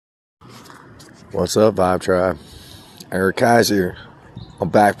What's up, Vibe Tribe? Eric Kaiser. I'm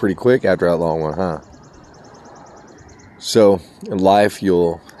back pretty quick after that long one, huh? So, in life,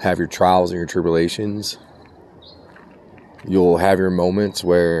 you'll have your trials and your tribulations. You'll have your moments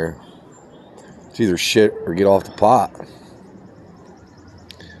where it's either shit or get off the pot.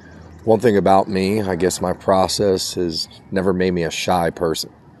 One thing about me, I guess my process has never made me a shy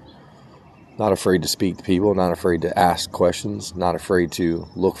person. Not afraid to speak to people, not afraid to ask questions, not afraid to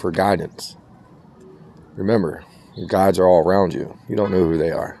look for guidance. Remember, your guides are all around you. You don't know who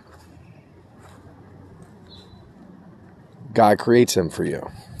they are. God creates them for you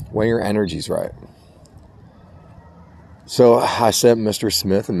when your energy's right. So I sent Mr.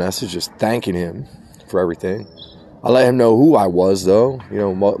 Smith a message just thanking him for everything. I let him know who I was, though,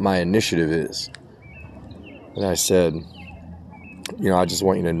 what my initiative is. And I said, I just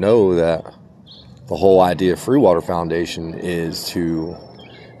want you to know that the whole idea of Free Water Foundation is to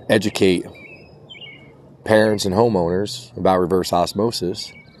educate parents and homeowners about reverse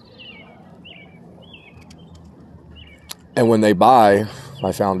osmosis. And when they buy,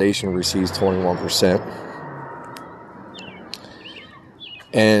 my foundation receives 21%.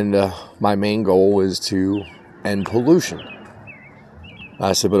 And my main goal is to end pollution.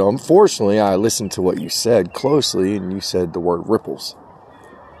 I said, but unfortunately, I listened to what you said closely, and you said the word ripples.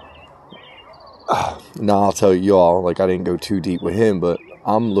 Now, I'll tell you all, I didn't go too deep with him, but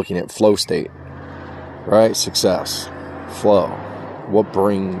I'm looking at flow state. Right? Success. Flow. What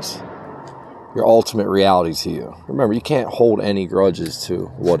brings your ultimate reality to you. Remember, you can't hold any grudges to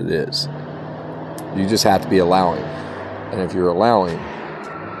what it is. You just have to be allowing. And if you're allowing,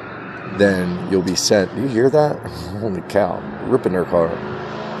 then you'll be sent. Do you hear that? Holy cow. Ripping their car.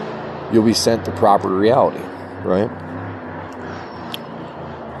 You'll be sent to proper reality. Right?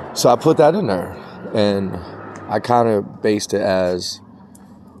 So I put that in there. And I kind of based it as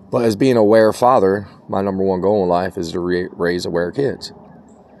being an aware father, my number one goal in life is to raise aware kids.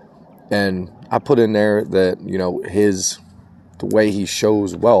 And I put in there that, the way he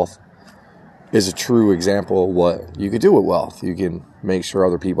shows wealth is a true example of what you could do with wealth. You can make sure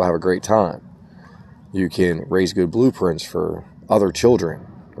other people have a great time. You can raise good blueprints for other children,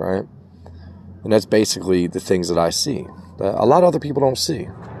 right? And that's basically the things that I see that a lot of other people don't see.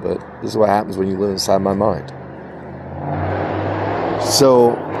 But this is what happens when you live inside my mind.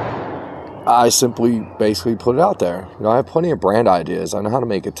 So I simply basically put it out there. I have plenty of brand ideas. I know how to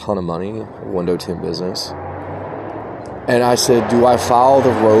make a ton of money, window tint business. And I said, do I follow the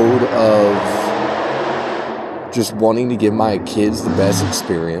road of just wanting to give my kids the best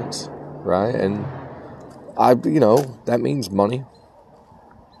experience, right? And that means money.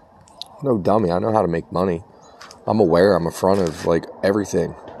 No dummy. I know how to make money. I'm aware. I'm in front of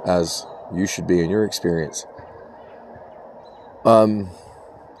everything, as you should be in your experience.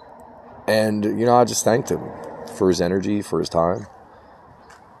 And, I just thanked him for his energy, for his time,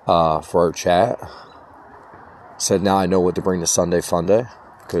 for our chat. Said now I know what to bring to Sunday Fun Day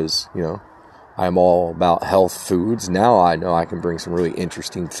because, I'm all about health foods. Now I know I can bring some really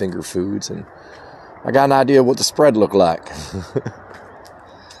interesting finger foods, and I got an idea of what the spread looked like.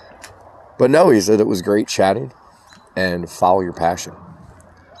 But no, he said it was great chatting and follow your passion.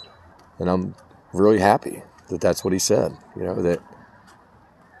 And I'm really happy that that's what he said, that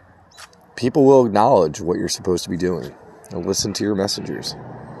people will acknowledge what you're supposed to be doing and listen to your messengers.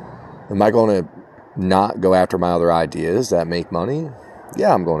 Am I going to not go after my other ideas that make money?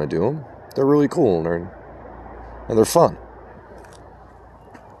 Yeah, I'm going to do them. They're really cool and they're fun.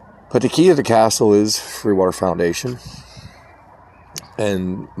 But the key to the castle is Free Water Foundation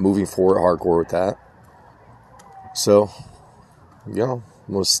and moving forward hardcore with that. So, I'm going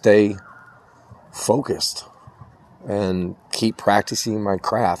to stay focused and keep practicing my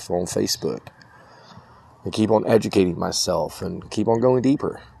craft on Facebook and keep on educating myself and keep on going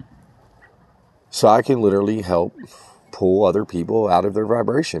deeper so I can literally help pull other people out of their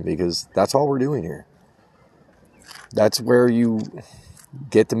vibration, because that's all we're doing here. That's where you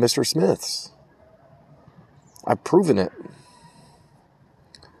get the Mr. Smiths. I've proven it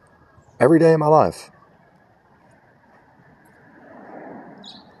every day of my life.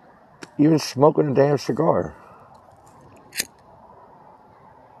 Even smoking a damn cigar.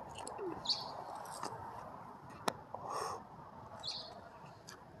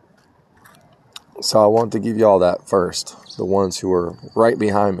 So I want to give you all that first, the ones who are right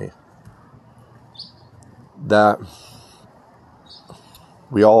behind me, that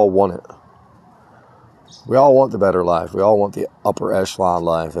we all want it. We all want the better life. We all want the upper echelon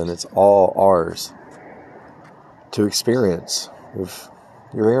life, and it's all ours to experience. If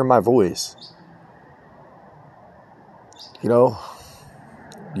you're hearing my voice,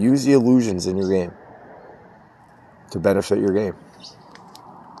 Use the illusions in your game to benefit your game.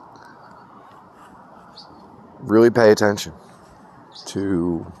 Really pay attention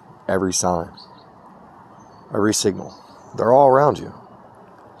to every sign, every signal. They're all around you.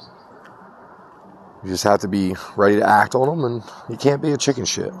 You just have to be ready to act on them, and you can't be a chicken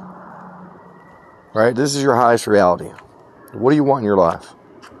shit. Right? This is your highest reality. What do you want in your life?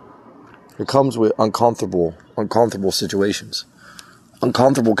 It comes with uncomfortable situations,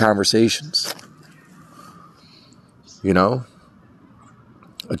 uncomfortable conversations. You know?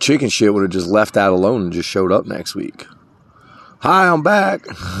 A chicken shit would have just left that alone and just showed up next week. Hi, I'm back.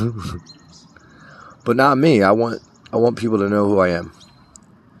 But not me. I want people to know who I am.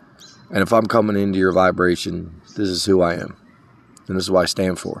 And if I'm coming into your vibration, this is who I am. And this is what I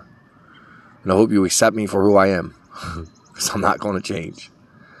stand for. And I hope you accept me for who I am. Because I'm not going to change.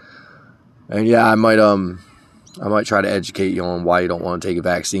 And yeah, I might try to educate you on why you don't want to take a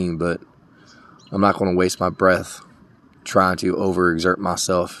vaccine, but I'm not going to waste my breath trying to overexert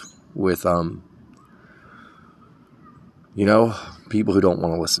myself with, people who don't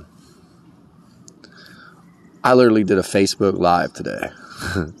want to listen. I literally did a Facebook Live today.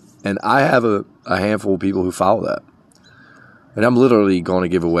 And I have a handful of people who follow that. And I'm literally going to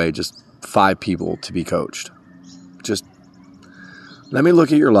give away just 5 people to be coached. Just let me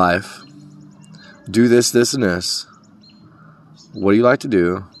look at your life. Do this, this, and this. What do you like to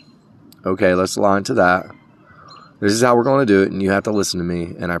do? Okay, let's align to that. This is how we're going to do it, and you have to listen to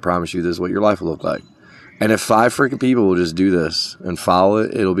me, and I promise you this is what your life will look like. And if 5 freaking people will just do this and follow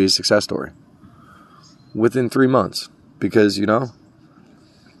it, it'll be a success story. Within 3 months. Because,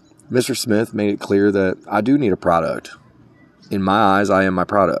 Mr. Smith made it clear that I do need a product. In my eyes, I am my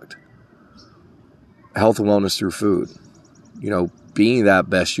product. Health and wellness through food. Being that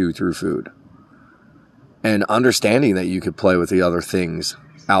best you through food. And understanding that you could play with the other things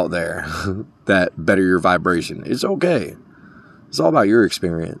out there that better your vibration. It's okay. It's all about your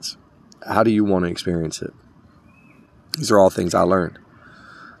experience. How do you want to experience it? These are all things I learned.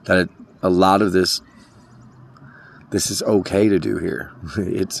 That a lot of this is okay to do here.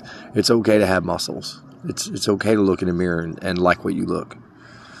 It's okay to have muscles. It's okay to look in the mirror and like what you look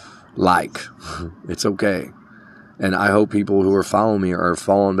like. It's okay. And I hope people who are following me are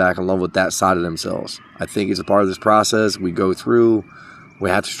falling back in love with that side of themselves. I think it's a part of this process. We go through. We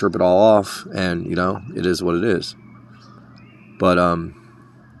have to strip it all off. And, it is what it is. But,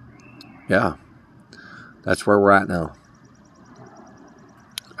 yeah. That's where we're at now.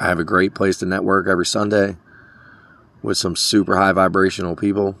 I have a great place to network every Sunday with some super high vibrational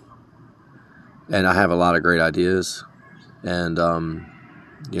people. And I have a lot of great ideas. And,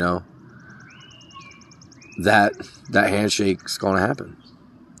 that handshake's going to happen.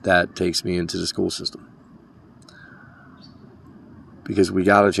 That takes me into the school system. Because we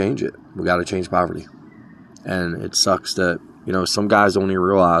got to change it. We got to change poverty. And it sucks that, some guys don't even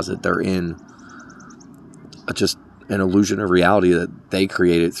realize that they're in just an illusion of reality that they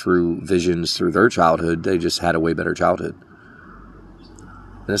created through visions through their childhood. They just had a way better childhood.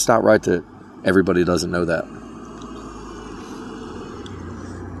 And it's not right that everybody doesn't know that.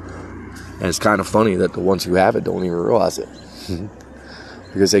 And it's kind of funny that the ones who have it don't even realize it.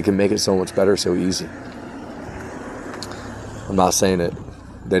 Because they can make it so much better so easy. I'm not saying that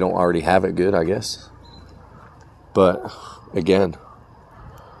they don't already have it good, I guess. But, again,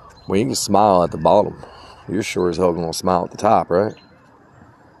 when you can smile at the bottom, you're sure as hell going to smile at the top, right?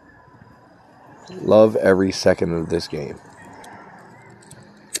 Love every second of this game.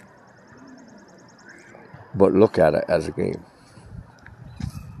 But look at it as a game.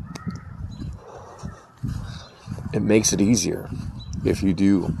 It makes it easier if you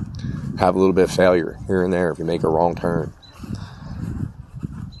do have a little bit of failure here and there, if you make a wrong turn.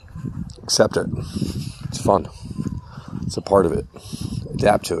 Accept it. It's fun. It's a part of it.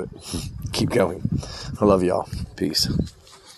 Adapt to it. Keep going. I love y'all. Peace.